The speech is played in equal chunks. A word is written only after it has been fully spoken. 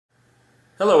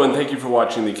Hello and thank you for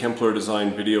watching the Kempler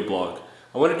Design video blog.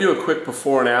 I want to do a quick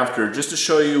before and after just to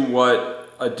show you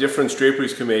what a difference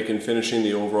draperies can make in finishing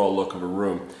the overall look of a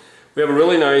room. We have a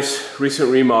really nice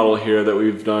recent remodel here that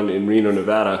we've done in Reno,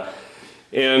 Nevada.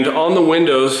 And on the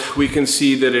windows we can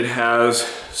see that it has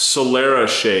Solera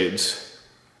shades.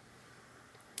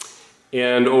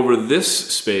 And over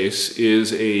this space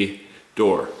is a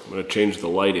door. I'm going to change the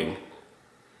lighting.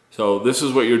 So this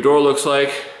is what your door looks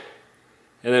like.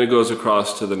 And then it goes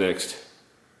across to the next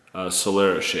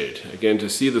Solera shade. Again, to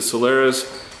see the Soleras,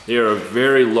 they are a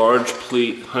very large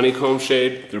pleat honeycomb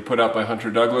shade. They're put out by Hunter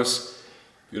Douglas.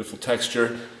 Beautiful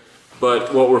texture.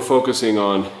 But what we're focusing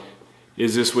on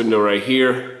is this window right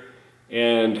here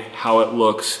and how it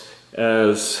looks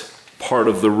as part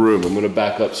of the room. I'm going to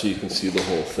back up so you can see the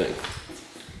whole thing.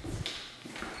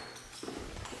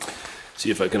 See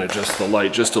if I can adjust the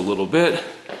light just a little bit.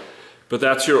 But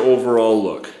that's your overall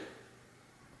look.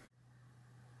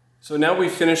 So now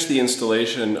we've finished the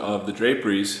installation of the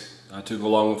draperies to go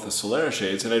along with the Solera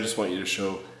shades, and I just want you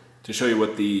to show you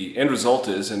what the end result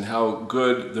is and how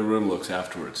good the room looks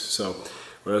afterwards. So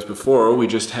whereas before we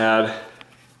just had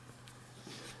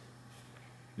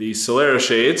the Solera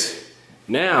shades,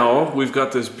 now we've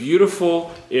got this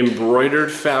beautiful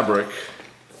embroidered fabric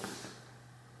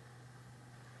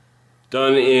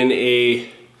done in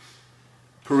a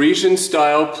Parisian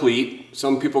style pleat.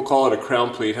 Some people call it a crown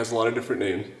pleat, has a lot of different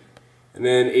names. And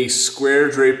then a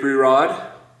square drapery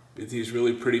rod with these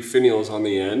really pretty finials on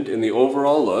the end. And the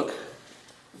overall look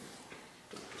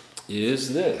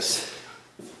is this.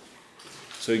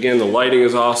 So again, the lighting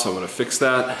is awesome. I'm going to fix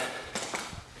that.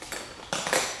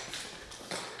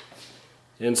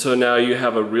 And so now you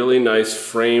have a really nice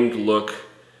framed look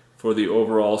for the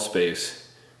overall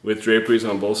space with draperies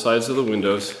on both sides of the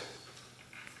windows.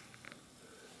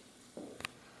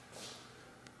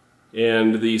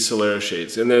 And the Solera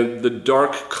shades. And then the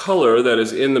dark color that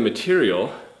is in the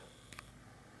material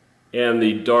and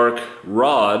the dark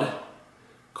rod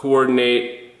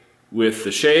coordinate with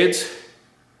the shades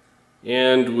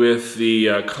and with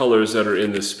the colors that are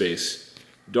in this space.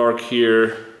 Dark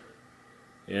here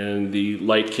and the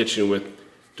light kitchen with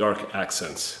dark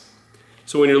accents.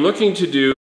 So when you're looking to do